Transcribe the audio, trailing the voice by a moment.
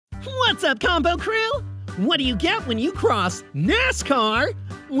What's up, Combo Crew? What do you get when you cross NASCAR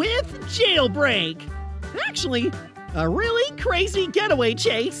with Jailbreak? Actually, a really crazy getaway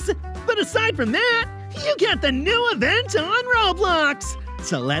chase. But aside from that, you get the new event on Roblox.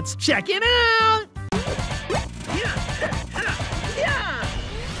 So let's check it out. Yeah!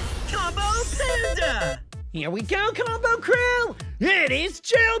 Combo Panda! Here we go, Combo Crew! It is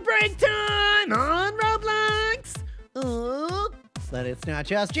Jailbreak time on Roblox! Ooh, but it's not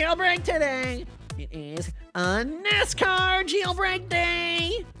just Jailbreak today. It is a NASCAR Jailbreak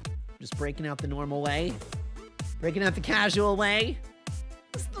day! Just breaking out the normal way. Breaking out the casual way.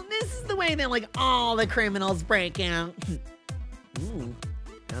 This is the way that, like, all the criminals break out. Ooh,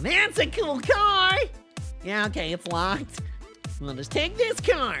 now that's a cool car! Yeah, okay, it's locked. We'll just take this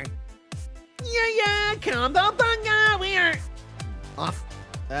car. Yeah, Combo Bunga! We are off.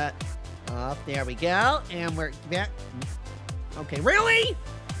 Off. There we go. And we're back. Okay, really?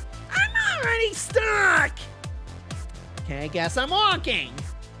 I'm already stuck! Okay, guess I'm walking.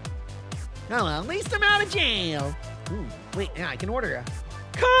 Oh, well, at least I'm out of jail. Ooh, wait, yeah, I can order a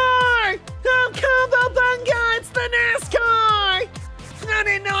car! Oh, Combo Bunga! It's the NASCAR! I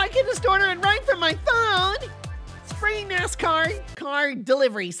didn't know I could just order it right from my phone. It's free NASCAR car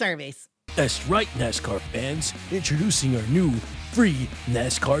delivery service. That's right, NASCAR fans. Introducing our new free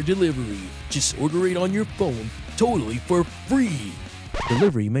NASCAR delivery. Just order it on your phone, totally for free.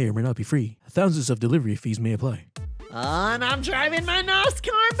 Delivery may or may not be free. Thousands of delivery fees may apply. And I'm driving my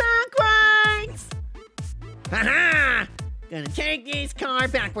NASCAR backwards. Haha! Gonna take this car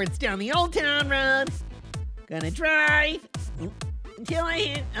backwards down the Old Town Road. Gonna drive until I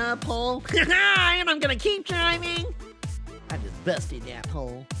hit a pole. And I'm gonna keep driving. I just busted that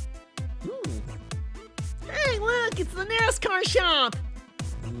pole. Ooh. Hey, look, it's the NASCAR shop.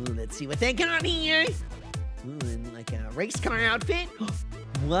 Ooh, let's see what they got here. Ooh, and like a race car outfit.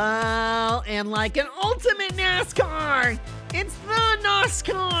 Wow, and like an ultimate NASCAR. It's the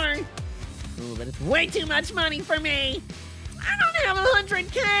NASCAR. Ooh, but it's way too much money for me. I don't have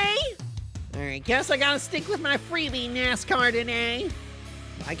 100K. All right, guess I gotta stick with my freebie NASCAR today.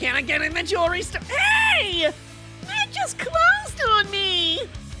 Why can't I get in the jewelry store? Hey! It just closed on me!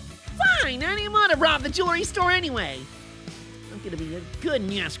 Fine, I didn't want to rob the jewelry store anyway. I'm gonna be a good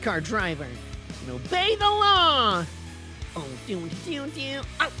NASCAR driver and obey the law. Oh, do.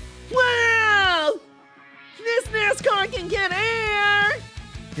 Oh, wow! This NASCAR can get air!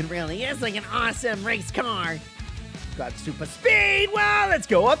 It really is like an awesome race car. Got super speed. Wow, let's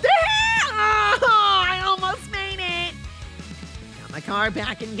go up the hill! Oh, I almost made it. Got my car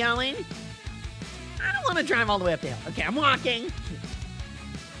back and going. I don't want to drive all the way up the hill. Okay, I'm walking.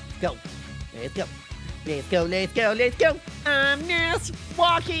 Go. Let's go. I'm Nas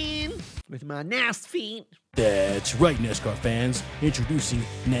walking with my Nas feet. That's right, NASCAR fans. Introducing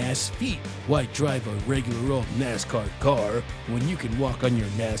NAS Feet. Why drive a regular old NASCAR car when you can walk on your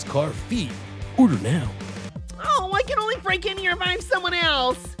NASCAR feet? Order now. Oh, I can only break in here if I'm someone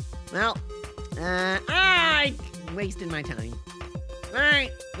else. Well, I wasted my time. All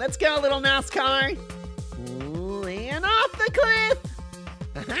right, let's go, little NASCAR. Ooh, and off the cliff.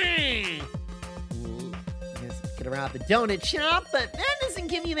 Aha! Ooh, guess I could rob the donut shop, but that doesn't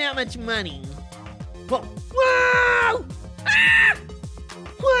give you that much money. Whoa! Whoa! Ah!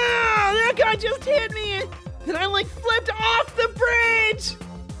 Whoa! That guy just hit me, and I like flipped off the bridge.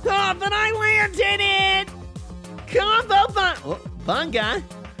 Oh, but I landed it. Combo Bunga!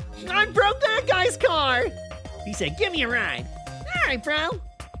 I broke that guy's car! He said, give me a ride. All right, bro.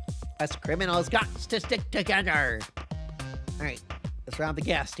 Us criminals got to stick together. All right, let's rob the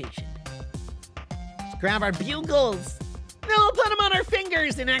gas station. Let's grab our bugles. No, we'll put them on our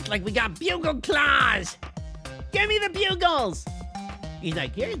fingers and act like we got bugle claws. Give me the bugles. He's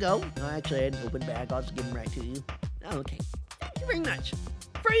like, here you go. No, actually, I had an open bag. I'll just give them right to you. Oh, okay. Thank you very much.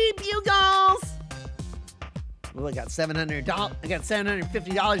 Free bugles! Well, I got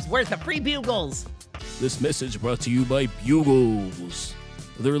 $750 worth of free bugles. This message brought to you by Bugles.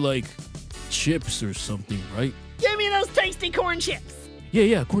 They're like chips or something, right? Give me those tasty corn chips.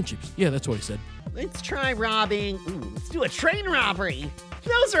 Yeah, corn chips. Yeah, that's what I said. Let's try robbing. Ooh, let's do a train robbery.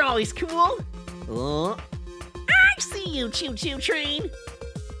 Those are always cool. Oh, I see you, choo-choo train.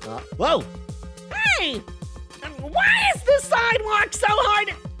 Whoa. Hey, why is the sidewalk so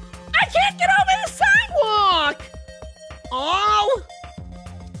hard? I can't get over the sidewalk! Oh!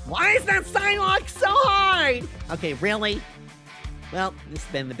 Why is that sidewalk so hard? Okay, really? Well, this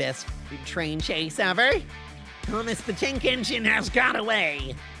has been the best train chase ever. Thomas the Tank Engine has got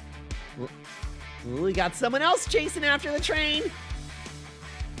away. Ooh, we got someone else chasing after the train.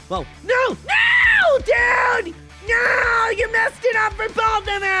 Whoa. No! No, dude! No! You messed it up for both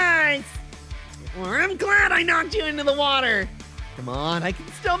of us! Well, I'm glad I knocked you into the water. Come on, I can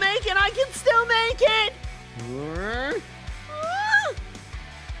still make it. I can still make it.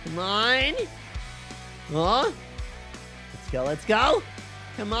 Come on. Oh, let's go, let's go.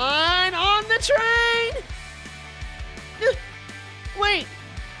 Come on the train. Wait.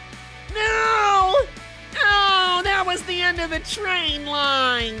 No. Oh, that was the end of the train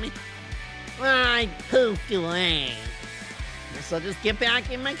line. I pooped away. Guess I'll just get back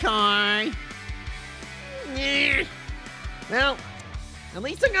in my car. Well, at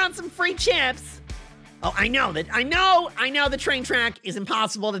least I got some free chips. Oh, I know the train track is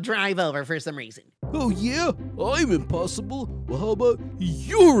impossible to drive over for some reason. Oh yeah? I'm impossible? Well, how about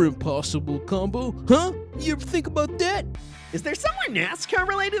you're impossible, Combo? Huh? You ever think about that? Is there somewhere NASCAR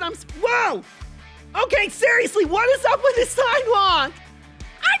related? Whoa! Okay, seriously, what is up with this sidewalk?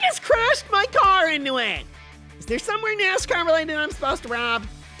 I just crashed my car into it. Is there somewhere NASCAR related I'm supposed to rob?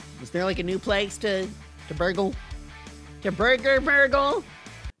 Is there like a new place to burgle? To burgle?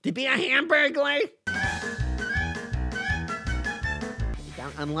 To be a hamburglar?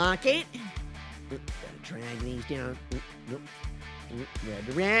 Don't unlock it. Gotta drag these down. Red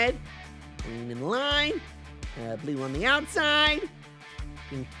to red. Green in the line. Blue on the outside.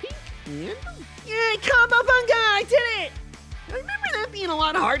 Pink, and yay, combo bunga! I did it! I remember that being a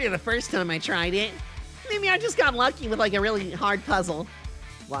lot harder the first time I tried it. Maybe I just got lucky with like a really hard puzzle.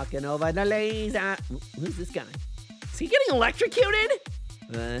 Walking over the laser. Who's this guy? Is he getting electrocuted?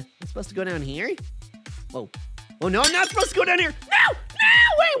 I'm supposed to go down here? Whoa. Oh no, I'm not supposed to go down here. No!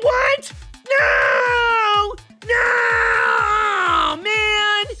 Wait, what? No!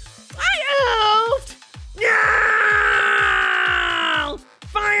 Man! I oofed! No!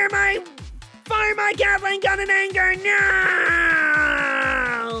 Fire my Gatling gun in anger! No!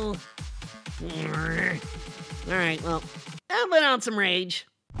 All right, well, I'll let out some rage.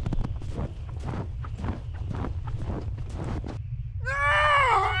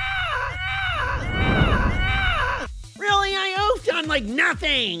 Really, I oofed on like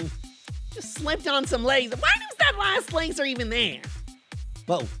nothing. Just slipped on some laser. Why was that last laser even there?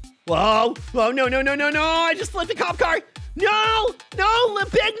 Whoa, no, I just flipped a cop car. No, the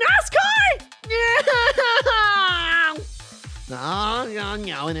big NASCAR! No!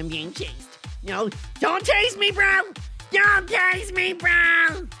 No, and I'm being chased. No, don't tase me, bro! Don't tase me,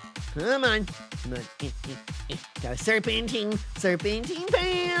 bro! Come on. Got a serpentine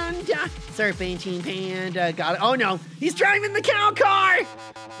panda, got it. Oh no, he's driving the cow car!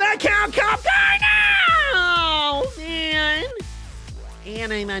 The cow cop car, no! Man!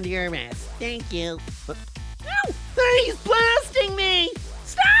 And I'm under arrest, thank you. No, he's blasting me!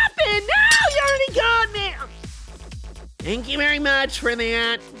 Stop it, no, you already got me! Thank you very much for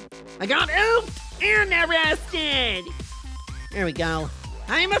that. I got oofed and arrested. There we go.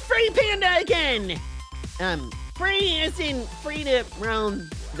 I am a free panda again. Free as in free to roam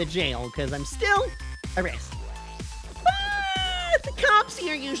the jail, because I'm still arrested. But the cops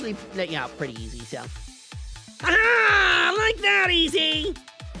here usually let you out pretty easy, so. Aha! Like that easy.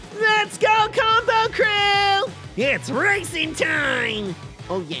 Let's go, combo crew! It's racing time!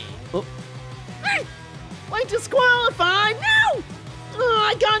 Oh yeah. Oh. Like disqualified? No! Oh,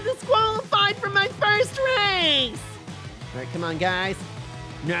 I got disqualified from my first race! All right, come on, guys.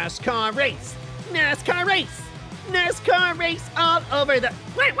 NASCAR race! NASCAR race! NASCAR race all over the...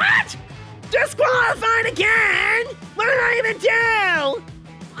 Wait, what? Disqualified again? What did I even do?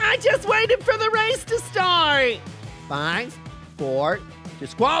 I just waited for the race to start. 5, 4,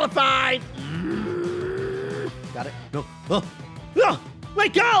 disqualified. Got it? No. Oh.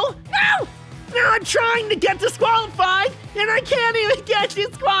 Wait, go! No! No, I'm trying to get disqualified, and I can't even get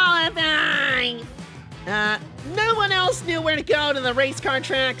disqualified. No one else knew where to go to the race car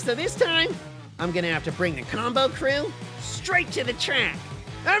track, so this time, I'm gonna have to bring the combo crew straight to the track.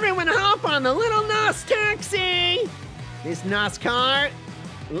 Everyone hop on the little NOS taxi! This NOS car,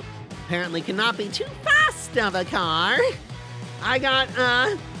 apparently cannot be too fast of a car. I got,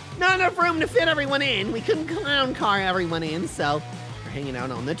 not enough room to fit everyone in. We couldn't clown car everyone in, so we're hanging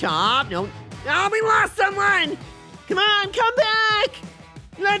out on the top. No, we lost someone! Come on, come back!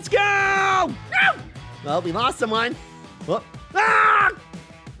 Let's go! No! Well, we lost someone. Whoop. Ah!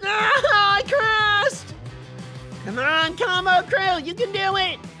 Ah! I crashed! Come on, combo crew, you can do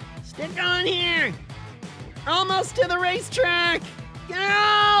it! Stick on here! Almost to the racetrack! Go!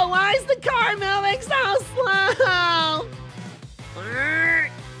 Why is the car moving so slow?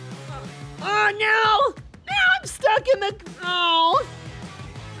 Oh no! Now I'm stuck in the... Oh!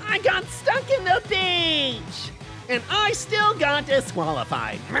 I got stuck in the beach! And I still got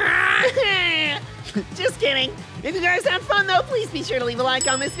disqualified. Just kidding. If you guys had fun though, please be sure to leave a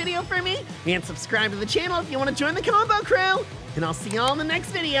like on this video for me and subscribe to the channel if you want to join the combo crew. And I'll see y'all in the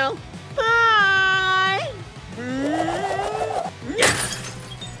next video. Bye!